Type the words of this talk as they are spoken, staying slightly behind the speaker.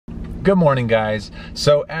Good morning, guys.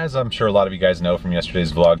 So as I'm sure a lot of you guys know from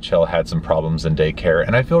yesterday's vlog, Chell had some problems in daycare,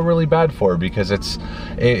 and I feel really bad for her because it's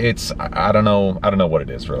I don't know what it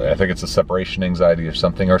is really. I think it's a separation anxiety or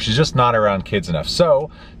something, or she's just not around kids enough. So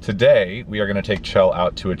today we are going to take Chell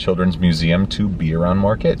out to a children's museum to be around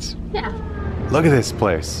more kids. Yeah. Look at this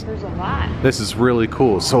place. There's a lot. This is really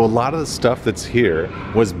cool. So a lot of the stuff that's here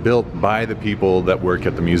was built by the people that work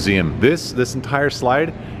at the museum. This entire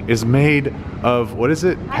slide is made of, what is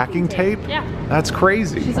it? Packing tape? Yeah. That's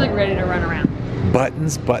crazy. She's like ready to run around.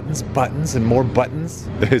 Buttons, buttons, buttons, and more buttons.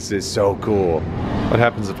 This is so cool. What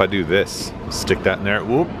happens if I do this? Stick that in there.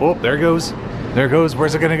 Whoop, whoop, there it goes. There it goes.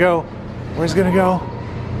 Where's it gonna go? Where's it gonna go?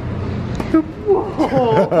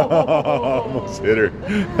 Almost hit her.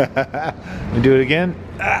 Let me do it again.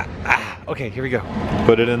 Okay, here we go.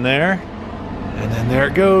 Put it in there, and then there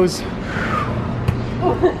it goes.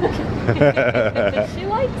 She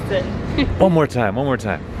likes it. One more time, one more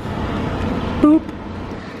time. Boop.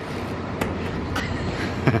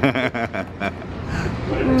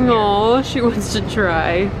 No, she wants to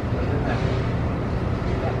try.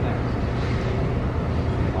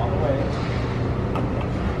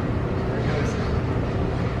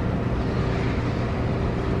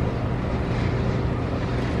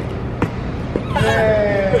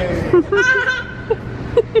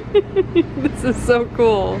 This is so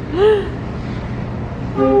cool.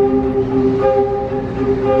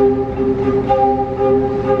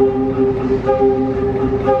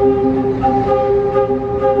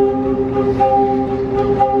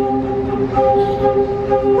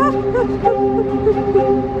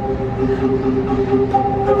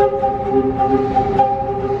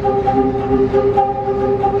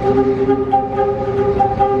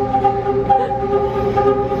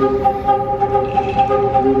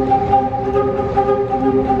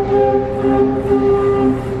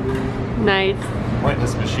 Nice.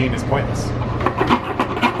 Pointless machine is pointless.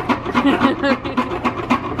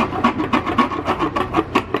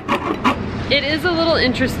 It is a little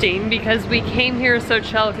interesting because we came here so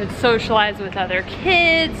Chell could socialize with other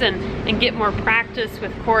kids and get more practice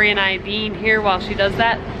with Corey and I being here while she does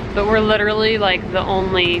that, but we're literally like the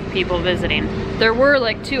only people visiting. There were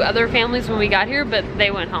like 2 other families when we got here, but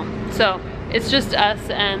they went home. So it's just us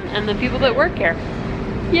and the people that work here.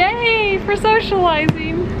 Yay for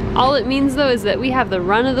socializing. All it means though is that we have the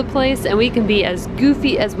run of the place and we can be as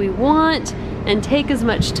goofy as we want and take as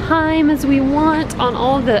much time as we want on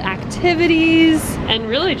all the activities and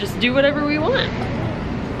really just do whatever we want.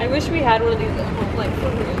 I wish we had one of these at home, like for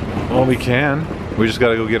real. Well, we can. We just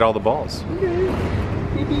gotta go get all the balls.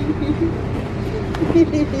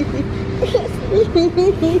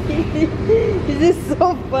 Is this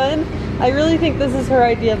so fun? I really think this is her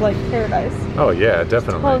idea of like paradise. Oh yeah,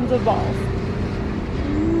 definitely. Tons of balls.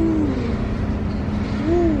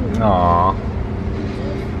 Aww.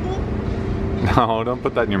 No, don't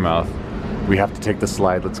put that in your mouth. We have to take the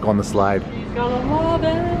slide. Let's go on the slide. She's gonna love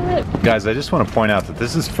it. Guys, I just want to point out that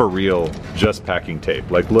this is for real, just packing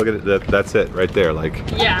tape. Like, look at it. That's it right there. Like,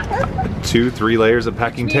 yeah. 2-3 layers of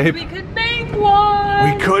packing tape. We could make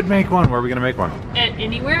one. We could make one. Where are we gonna make one?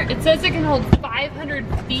 Anywhere. It says it can hold 500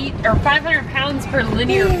 feet or 500 pounds per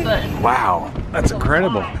linear foot. Wow, that's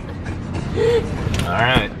incredible. All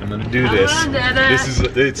right, I'm gonna do this.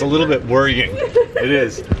 It's a little bit worrying. It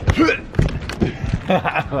is.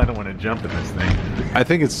 I don't want to jump in this thing. I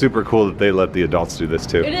think it's super cool that they let the adults do this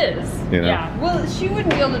too. It is. You know? Yeah. Well, she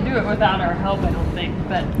wouldn't be able to do it without our help, I don't think.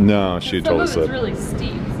 But no, she told us some of that. it's really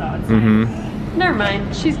steep, so it's nice. Never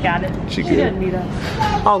mind. She's got it. She doesn't need us.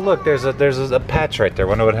 Oh look, there's a patch right there.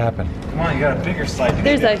 Wonder what happened. Come on, you got a bigger slide.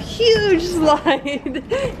 There's a huge slide.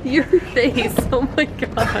 Your face. Oh my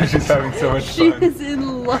gosh. She's having so much She fun. is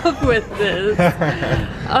in love with this.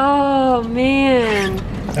 Oh man.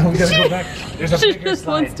 Oh, we gotta go back. There's a She bigger just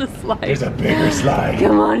slide. wants to slide. There's a bigger slide.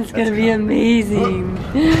 Come on, it's gonna be amazing.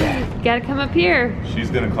 You gotta come up here. She's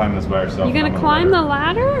gonna climb this by herself. You gonna climb the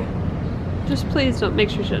ladder? Just please don't, make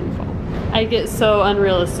sure she doesn't fall. I get so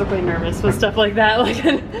unrealistically nervous with stuff like that. Like,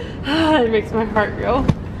 it makes my heart go.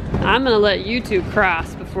 I'm gonna let you 2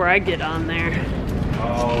 cross before I get on there.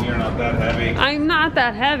 Oh, you're not that heavy. I'm not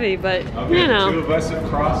that heavy, but Okay, you know. the 2 of us have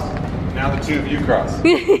crossed. Now the 2 of you cross. All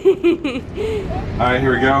right,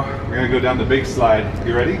 here we go. We're gonna go down the big slide.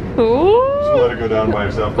 You ready? Ooh. Just let her go down by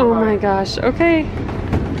herself. Oh my gosh, okay.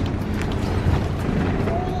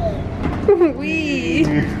 Wee.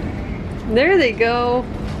 There they go.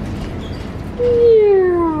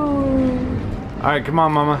 All right, come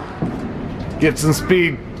on, Mama. Get some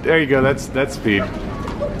speed. There you go. That's speed.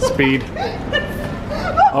 Speed.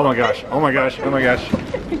 Oh my gosh. Oh my gosh. Oh my gosh.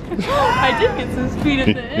 I did get some speed at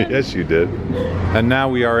the end. Yes, you did. And now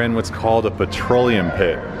we are in what's called a petroleum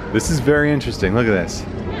pit. This is very interesting. Look at this.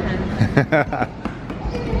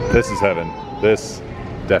 This is heaven. This,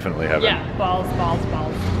 definitely heaven. Yeah, balls, balls,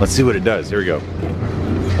 balls. Let's see what it does. Here we go.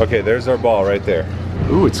 Okay, there's our ball right there.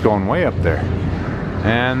 Ooh, it's going way up there.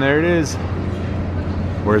 And there it is.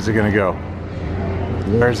 Where's it gonna go?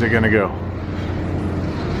 Where's it gonna go?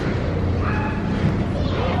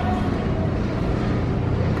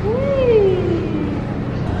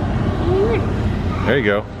 There you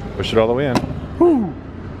go. Push it all the way in. Woo.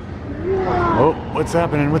 Oh, what's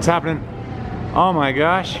happening? What's happening? Oh my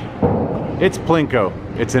gosh. It's Plinko.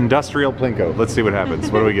 It's industrial Plinko. Let's see what happens.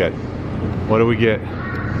 What do we get? What do we get?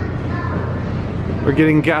 We're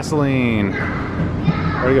getting gasoline.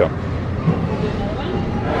 Where'd it go?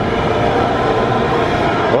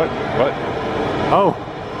 What? What? Oh,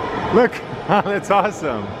 look. That's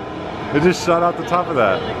awesome. It just shot out the top of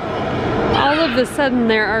that. All of a sudden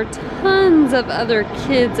there are tons of other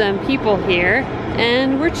kids and people here,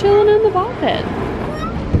 and we're chilling in the ball pit.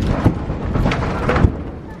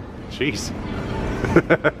 Jeez.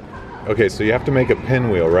 Okay, so you have to make a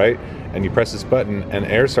pinwheel, right? And you press this button and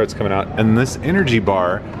air starts coming out, and this energy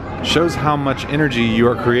bar shows how much energy you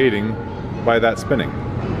are creating by that spinning.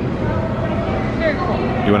 Very cool.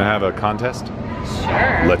 You want to have a contest?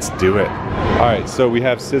 Sure. Let's do it. All right, so we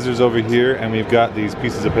have scissors over here and we've got these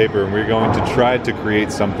pieces of paper, and we're going to try to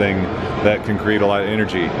create something that can create a lot of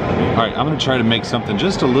energy. All right, I'm gonna try to make something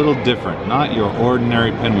just a little different, not your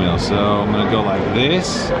ordinary pinwheel. So I'm gonna go like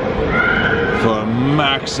this for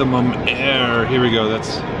maximum air. Here we go,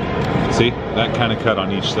 that's, see, that kind of cut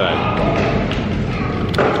on each side.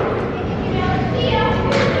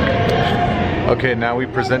 Okay, now we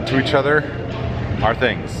present to each other our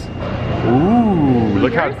things. Ooh,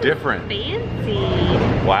 look how different. Fancy.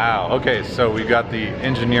 Wow. Okay, so we got the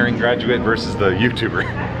engineering graduate versus the YouTuber.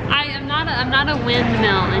 I'm not a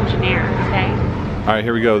windmill engineer, okay? All right,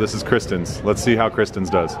 here we go. This is Kristen's. Let's see how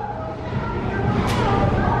Kristen's does.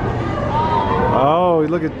 Oh,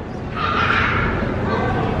 look at...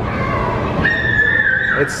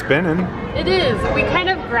 It's spinning. It is. We kind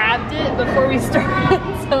of grabbed it before we started,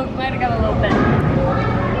 so it might have got a little bit.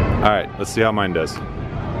 All right, let's see how mine does.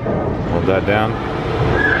 Hold that down.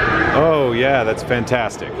 Oh yeah, that's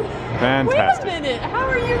fantastic. Fantastic. Wait a minute, how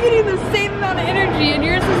are you getting the same amount of energy and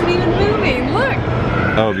yours isn't even moving? Look.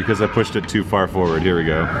 Oh, because I pushed it too far forward. Here we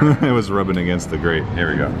go. It was rubbing against the grate. Here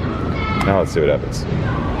we go. Now let's see what happens.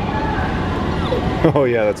 Oh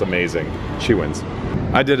yeah, that's amazing. She wins.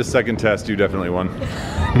 I did a second test, you definitely won.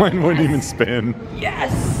 Mine wouldn't even spin.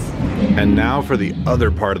 Yes. And now for the other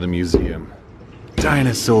part of the museum.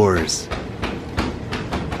 Dinosaurs.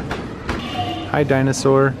 Hi,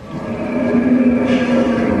 dinosaur.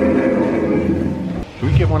 Can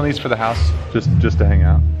we get one of these for the house, just to hang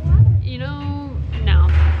out? You know, no.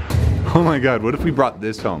 Oh my God! What if we brought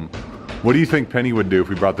this home? What do you think Penny would do if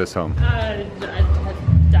we brought this home? I'd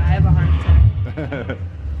die of a heart attack.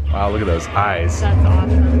 Wow! Look at those eyes. That's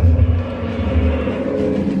awesome.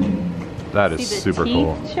 That is See the super teeth,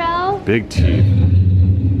 cool. Shell? Big teeth.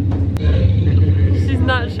 She's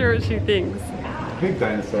not sure what she thinks. Big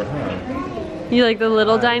dinosaur, huh? You like the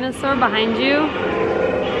little dinosaur behind you?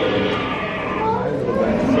 Hi, little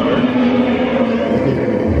dinosaur.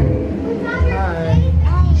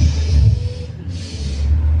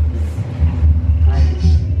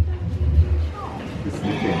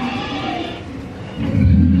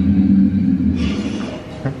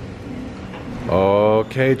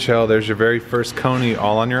 Okay, Chell, there's your very first coney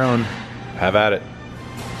all on your own. Have at it.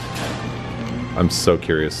 I'm so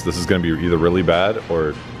curious. This is gonna be either really bad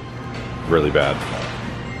or really bad.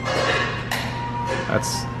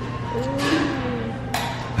 That's...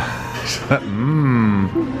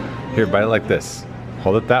 Here, bite it like this.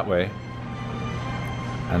 Hold it that way.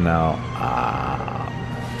 And now,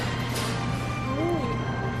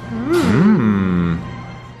 I'm gonna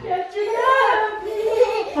get you.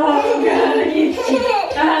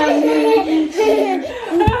 I'm gonna get you.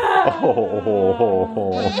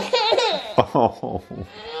 Oh.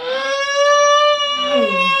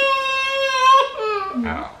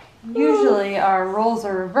 Ow. Usually our roles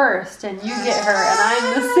are reversed and you get her and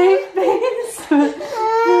I'm the safe face.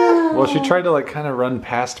 Well, she tried to like kind of run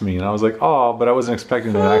past me and I was like, oh, but I wasn't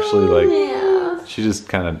expecting to actually like, Yeah. she just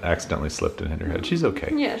kind of accidentally slipped and hit her head. She's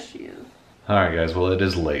okay. Yeah, she is. Alright guys, well it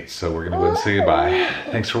is late, so we're gonna go and say goodbye.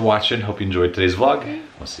 Thanks for watching, hope you enjoyed today's vlog.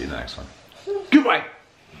 We'll see you in the next one. Goodbye!